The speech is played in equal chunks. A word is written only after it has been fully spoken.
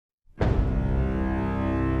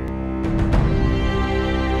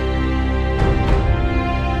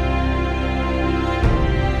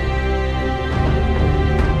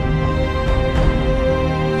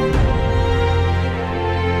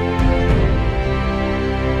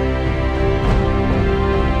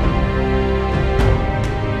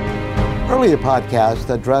earlier podcast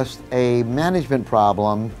addressed a management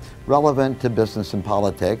problem relevant to business and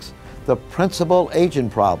politics, the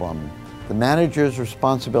principal-agent problem, the manager's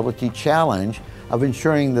responsibility challenge of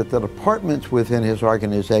ensuring that the departments within his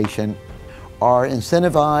organization are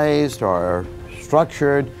incentivized or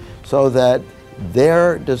structured so that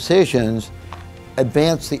their decisions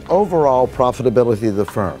advance the overall profitability of the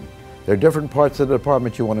firm. There are different parts of the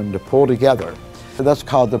department you want them to pull together. So that's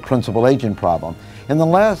called the principal-agent problem. In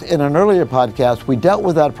an earlier podcast, we dealt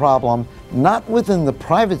with that problem not within the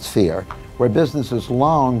private sphere, where businesses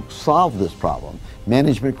long solve this problem.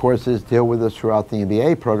 Management courses deal with this throughout the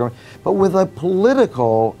MBA program, but with a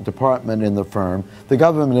political department in the firm, the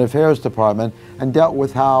government affairs department, and dealt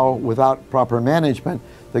with how, without proper management,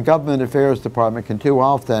 the government affairs department can too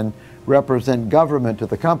often represent government to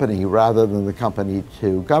the company rather than the company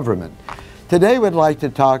to government. Today we'd like to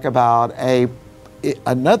talk about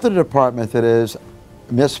another department that is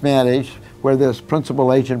mismanaged, where this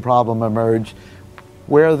principal-agent problem emerged,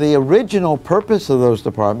 where the original purpose of those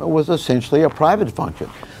departments was essentially a private function,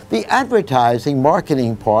 the advertising,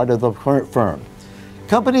 marketing part of the firm.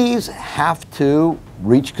 Companies have to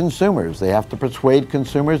reach consumers. They have to persuade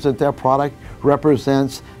consumers that their product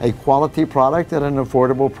represents a quality product at an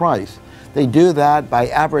affordable price. They do that by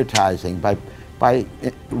advertising, by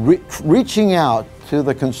reaching out to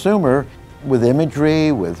the consumer with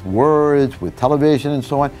imagery, with words, with television and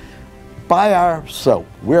so on. Buy our soap.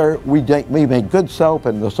 We make good soap,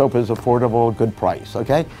 and the soap is affordable, good price,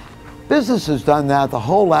 okay? Business has done that. The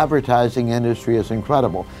whole advertising industry is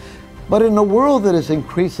incredible. But in a world that is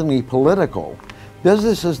increasingly political,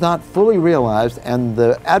 business has not fully realized, and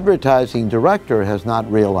the advertising director has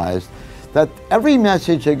not realized, that every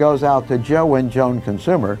message that goes out to Joe and Joan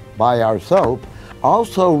consumer, buy our soap,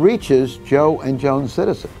 also reaches Joe and Joan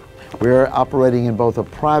citizen. We're operating in both a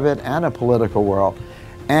private and a political world.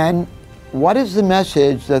 And what is the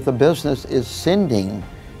message that the business is sending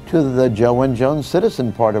to the Joe and Joan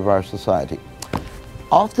citizen part of our society?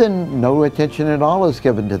 Often no attention at all is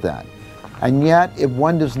given to that. And yet, if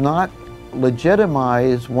one does not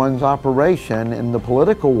legitimize one's operation in the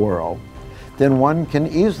political world, then one can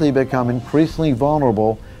easily become increasingly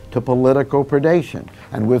vulnerable to political predation.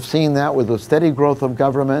 And we've seen that with the steady growth of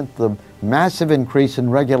government, the massive increase in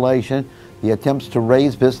regulation, the attempts to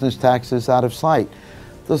raise business taxes out of sight.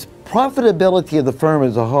 The profitability of the firm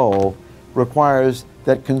as a whole requires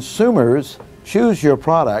that consumers choose your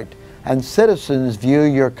product and citizens view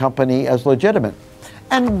your company as legitimate.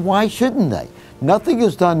 And why shouldn't they? Nothing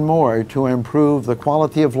is done more to improve the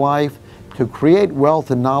quality of life, to create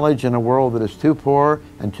wealth and knowledge in a world that is too poor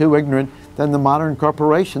and too ignorant than the modern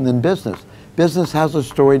corporation, than business. Business has a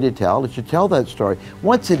story to tell. It should tell that story.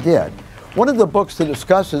 Once it did. One of the books that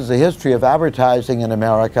discusses the history of advertising in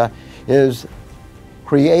America is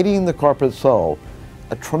Creating the Corporate Soul,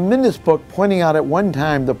 a tremendous book pointing out at one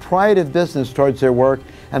time the pride of business towards their work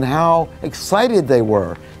and how excited they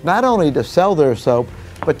were, not only to sell their soap,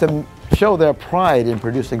 but to show their pride in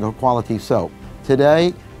producing a quality soap.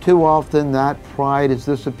 Today, too often that pride has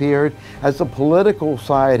disappeared. As the political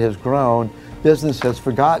side has grown, business has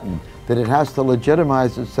forgotten that it has to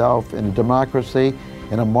legitimize itself in a democracy.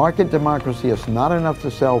 In a market democracy, it's not enough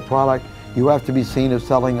to sell product. You have to be seen as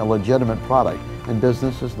selling a legitimate product. And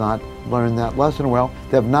business has not learned that lesson well.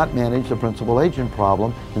 They have not managed the principal-agent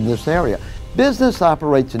problem in this area. Business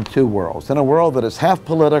operates in two worlds. In a world that is half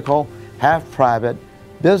political, half private,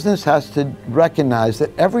 business has to recognize that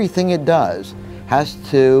everything it does has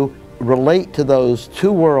to relate to those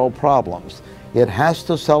two-world problems. It has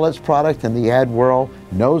to sell its product, and the ad world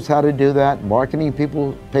knows how to do that. Marketing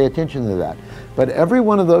people pay attention to that. But every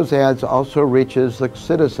one of those ads also reaches the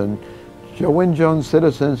citizen. Joe and Joan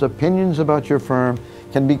citizens' opinions about your firm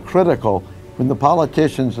can be critical when the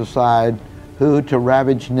politicians decide who to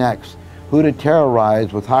ravage next, who to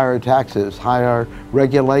terrorize with higher taxes, higher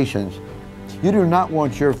regulations. You do not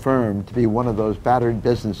want your firm to be one of those battered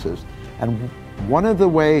businesses. And one of the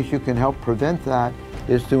ways you can help prevent that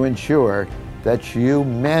is to ensure that you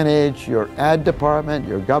manage your ad department,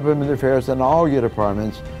 your government affairs, and all your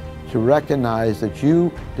departments to recognize that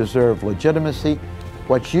you deserve legitimacy.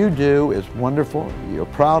 What you do is wonderful. You're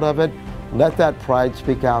proud of it. Let that pride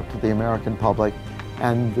speak out to the American public,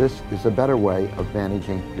 and this is a better way of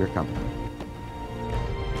managing your company.